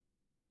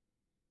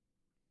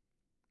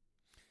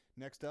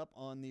Next up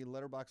on the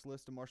Letterboxd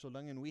list of Marshall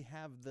Dungan, we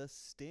have The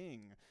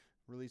Sting,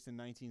 released in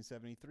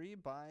 1973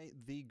 by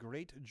the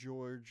great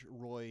George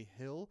Roy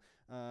Hill.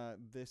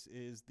 This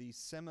is the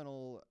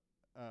seminal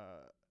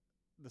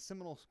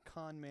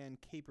con man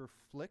caper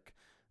flick,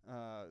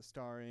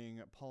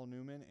 starring Paul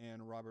Newman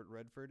and Robert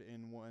Redford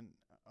in one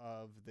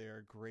of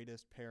their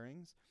greatest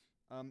pairings.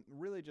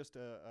 Really just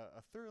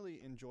a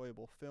thoroughly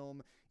enjoyable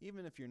film,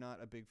 even if you're not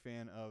a big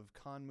fan of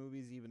con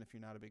movies, even if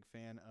you're not a big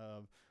fan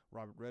of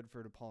Robert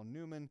Redford or Paul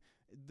Newman.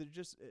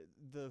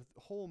 The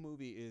whole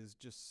movie is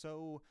just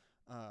so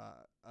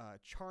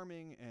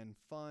charming and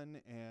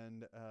fun,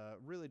 and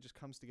really just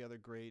comes together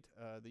great.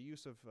 The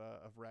use of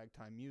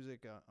ragtime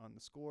music on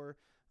the score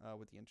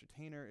with the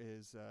entertainer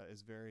is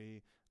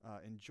very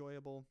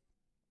enjoyable.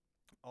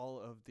 All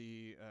of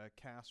the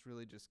cast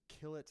really just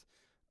kill it.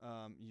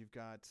 You've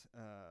got,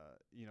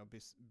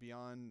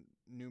 beyond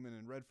Newman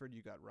and Redford,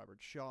 you got Robert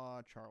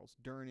Shaw, Charles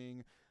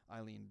Durning,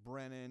 Eileen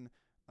Brennan,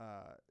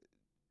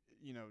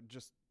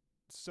 just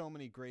so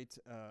many great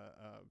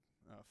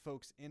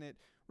folks in it.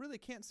 Really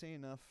can't say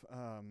enough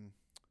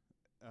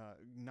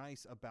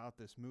nice about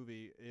this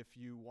movie. If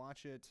you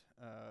watch it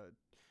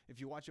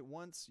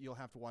once, you'll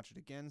have to watch it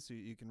again so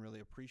you can really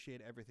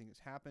appreciate everything that's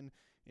happened.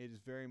 It is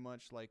very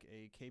much like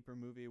a caper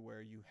movie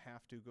where you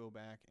have to go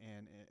back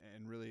and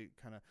really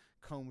kind of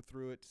comb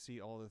through it to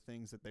see all the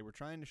things that they were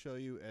trying to show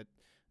you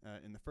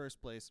in the first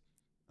place.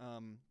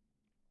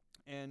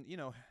 And,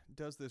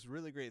 does this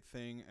really great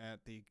thing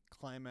at the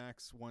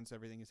climax. Once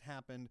everything has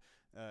happened,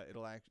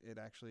 it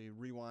actually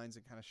rewinds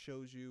and kind of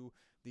shows you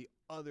the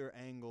other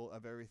angle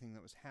of everything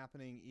that was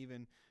happening.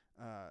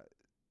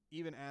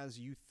 Even as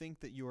you think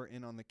that you are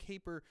in on the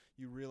caper,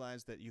 you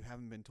realize that you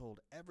haven't been told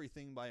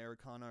everything by our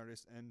con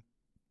artist, and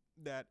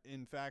that,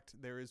 in fact,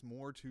 there is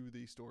more to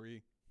the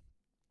story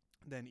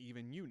than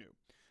even you knew.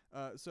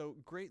 So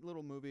great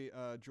little movie.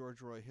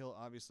 George Roy Hill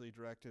obviously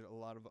directed a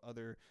lot of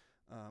other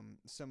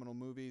seminal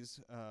movies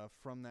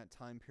from that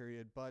time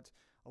period, but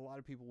a lot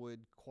of people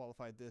would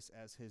qualify this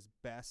as his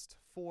best.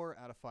 4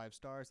 out of 5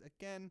 stars.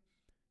 Again,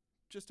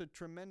 just a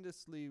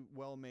tremendously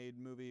well-made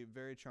movie,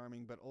 very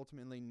charming, but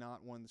ultimately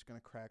not one that's going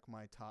to crack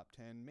my top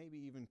 10, maybe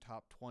even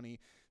top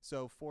 20.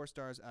 So 4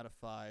 stars out of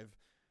 5.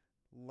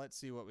 Let's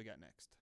see what we got next.